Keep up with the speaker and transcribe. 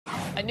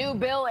A new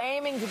bill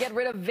aiming to get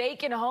rid of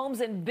vacant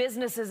homes and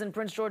businesses in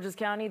Prince George's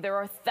County. There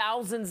are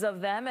thousands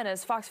of them. And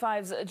as Fox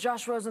 5's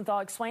Josh Rosenthal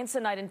explains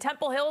tonight, in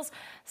Temple Hills,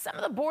 some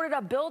of the boarded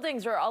up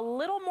buildings are a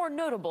little more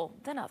notable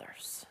than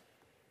others.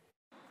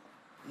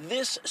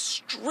 This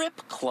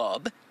strip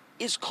club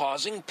is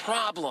causing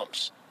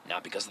problems,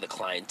 not because of the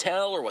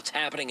clientele or what's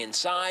happening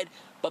inside,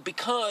 but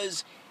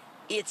because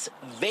it's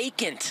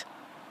vacant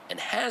and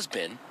has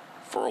been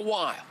for a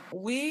while.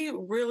 We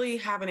really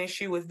have an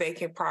issue with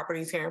vacant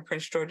properties here in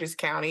Prince George's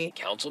County.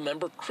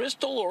 Councilmember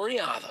Crystal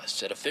Oriada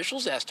said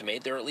officials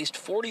estimate there are at least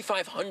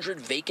 4,500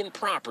 vacant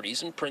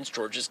properties in Prince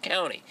George's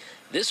County.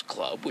 This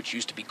club, which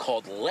used to be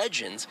called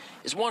Legends,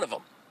 is one of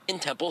them in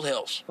Temple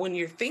Hills. When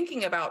you're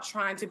thinking about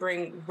trying to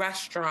bring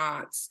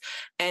restaurants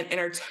and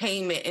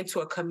entertainment into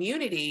a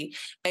community,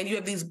 and you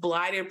have these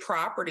blighted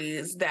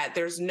properties that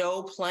there's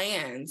no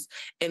plans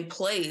in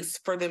place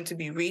for them to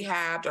be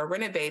rehabbed or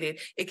renovated,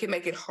 it can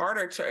make it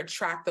harder to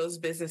attract those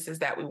businesses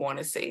that we want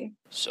to see.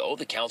 So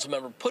the council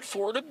member put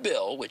forward a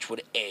bill which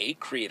would A,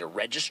 create a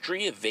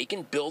registry of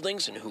vacant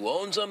buildings and who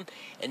owns them,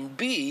 and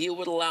B, it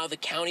would allow the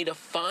county to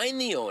fine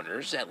the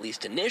owners, at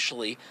least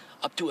initially,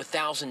 up to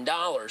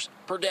 $1,000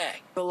 per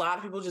day. A lot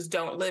of people just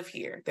don't live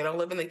here. They don't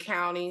live in the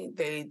county.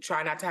 They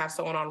try not to have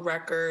someone on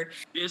record.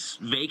 This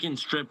vacant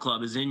strip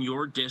club is in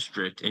your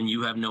district and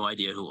you have no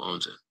idea who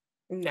owns it.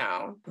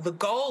 No. The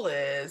goal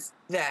is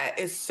that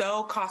it's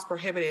so cost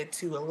prohibitive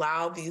to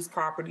allow these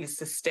properties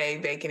to stay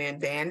vacant and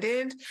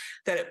abandoned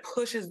that it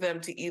pushes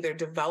them to either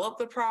develop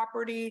the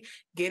property,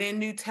 get in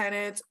new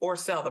tenants, or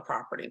sell the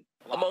property.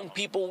 Among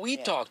people we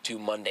talked to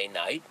Monday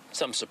night,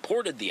 some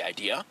supported the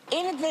idea.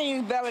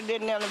 Anything better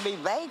than them to be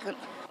vacant.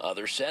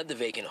 Others said the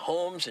vacant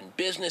homes and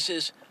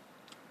businesses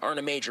aren't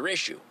a major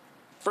issue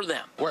for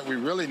them. What we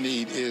really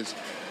need is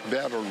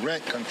better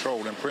rent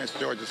control in Prince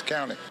George's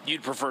County.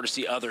 You'd prefer to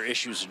see other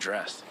issues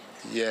addressed?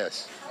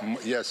 Yes.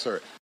 Yes,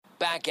 sir.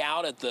 Back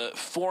out at the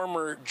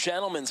former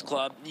Gentlemen's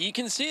Club, you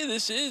can see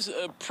this is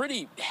a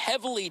pretty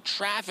heavily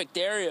trafficked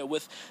area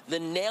with the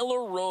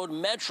Naylor Road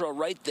Metro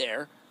right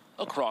there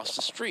across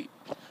the street.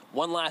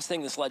 One last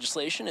thing, this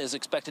legislation is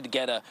expected to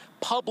get a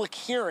public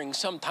hearing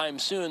sometime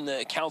soon.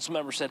 The council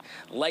member said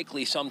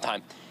likely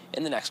sometime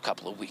in the next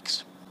couple of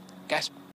weeks. Guys.